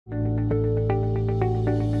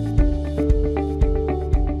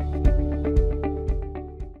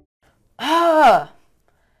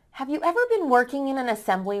working in an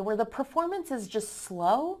assembly where the performance is just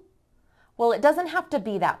slow? Well, it doesn't have to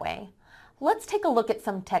be that way. Let's take a look at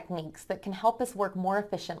some techniques that can help us work more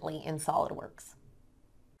efficiently in SOLIDWORKS.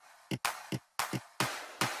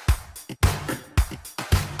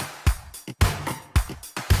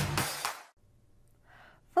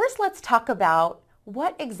 First, let's talk about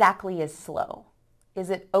what exactly is slow. Is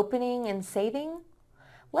it opening and saving?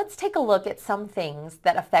 Let's take a look at some things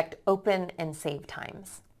that affect open and save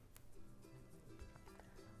times.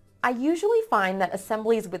 I usually find that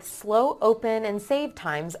assemblies with slow open and save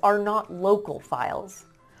times are not local files.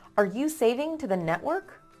 Are you saving to the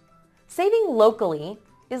network? Saving locally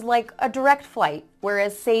is like a direct flight,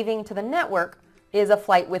 whereas saving to the network is a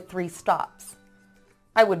flight with 3 stops.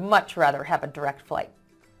 I would much rather have a direct flight.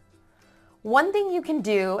 One thing you can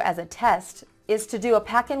do as a test is to do a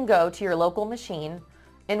pack and go to your local machine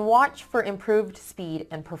and watch for improved speed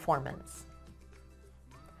and performance.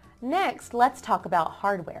 Next, let's talk about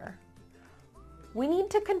hardware. We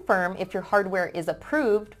need to confirm if your hardware is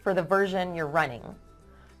approved for the version you're running.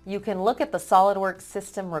 You can look at the SOLIDWORKS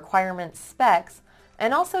system requirements specs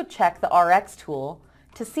and also check the RX tool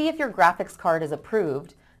to see if your graphics card is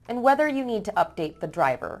approved and whether you need to update the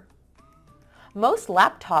driver. Most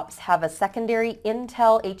laptops have a secondary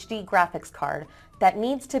Intel HD graphics card that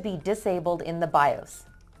needs to be disabled in the BIOS.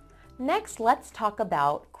 Next, let's talk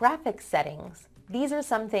about graphics settings. These are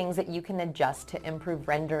some things that you can adjust to improve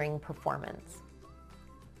rendering performance.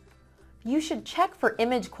 You should check for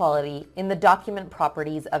image quality in the document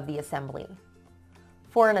properties of the assembly.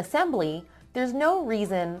 For an assembly, there's no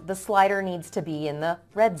reason the slider needs to be in the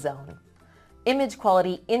red zone. Image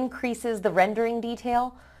quality increases the rendering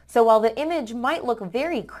detail, so while the image might look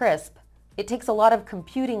very crisp, it takes a lot of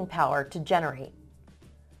computing power to generate.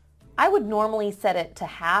 I would normally set it to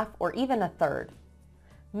half or even a third.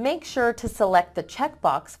 Make sure to select the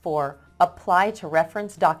checkbox for Apply to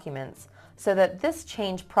Reference Documents so that this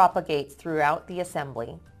change propagates throughout the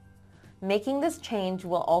assembly. Making this change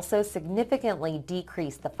will also significantly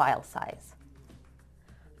decrease the file size.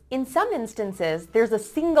 In some instances, there's a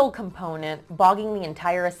single component bogging the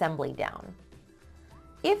entire assembly down.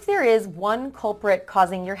 If there is one culprit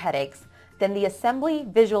causing your headaches, then the Assembly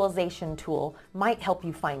Visualization tool might help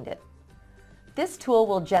you find it. This tool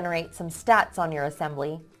will generate some stats on your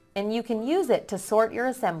assembly, and you can use it to sort your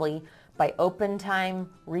assembly by open time,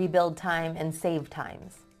 rebuild time, and save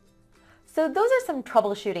times. So those are some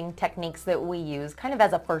troubleshooting techniques that we use kind of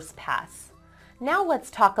as a first pass. Now let's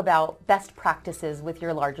talk about best practices with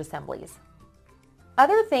your large assemblies.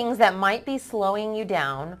 Other things that might be slowing you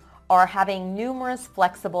down are having numerous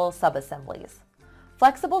flexible subassemblies.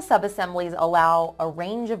 Flexible subassemblies allow a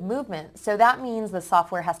range of movement, so that means the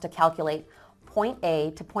software has to calculate point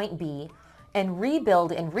A to point B and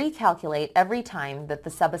rebuild and recalculate every time that the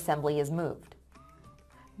subassembly is moved.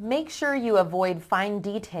 Make sure you avoid fine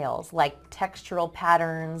details like textural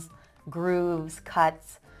patterns, grooves,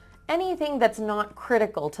 cuts, anything that's not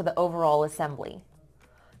critical to the overall assembly.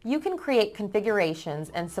 You can create configurations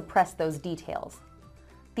and suppress those details.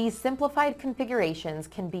 These simplified configurations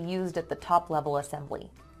can be used at the top-level assembly.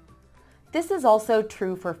 This is also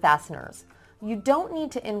true for fasteners. You don't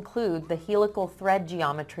need to include the helical thread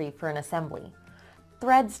geometry for an assembly.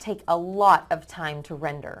 Threads take a lot of time to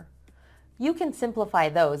render. You can simplify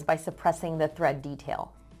those by suppressing the thread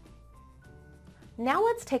detail. Now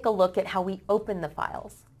let's take a look at how we open the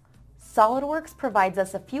files. SOLIDWORKS provides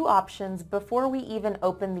us a few options before we even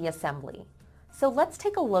open the assembly. So let's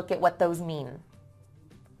take a look at what those mean.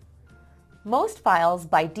 Most files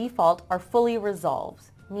by default are fully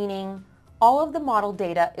resolved, meaning all of the model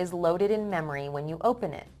data is loaded in memory when you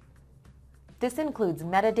open it. This includes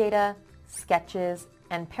metadata, sketches,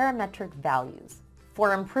 and parametric values.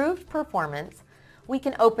 For improved performance, we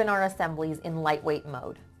can open our assemblies in lightweight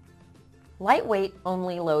mode. Lightweight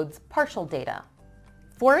only loads partial data.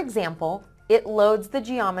 For example, it loads the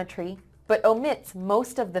geometry but omits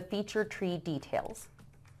most of the feature tree details.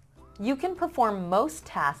 You can perform most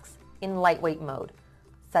tasks in lightweight mode,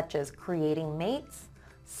 such as creating mates,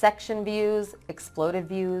 section views, exploded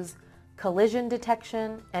views, collision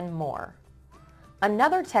detection, and more.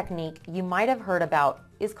 Another technique you might have heard about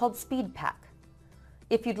is called Speed Pack.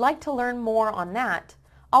 If you'd like to learn more on that,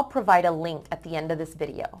 I'll provide a link at the end of this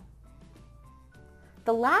video.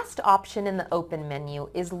 The last option in the Open menu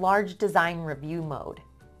is Large Design Review Mode.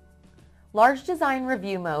 Large Design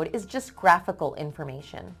Review Mode is just graphical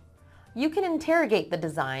information. You can interrogate the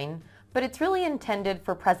design, but it's really intended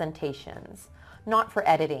for presentations, not for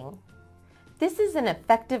editing. This is an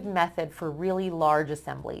effective method for really large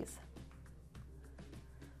assemblies.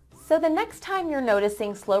 So the next time you're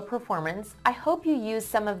noticing slow performance, I hope you use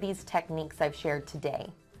some of these techniques I've shared today.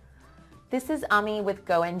 This is Amee with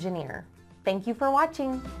GoEngineer. Thank you for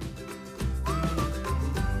watching.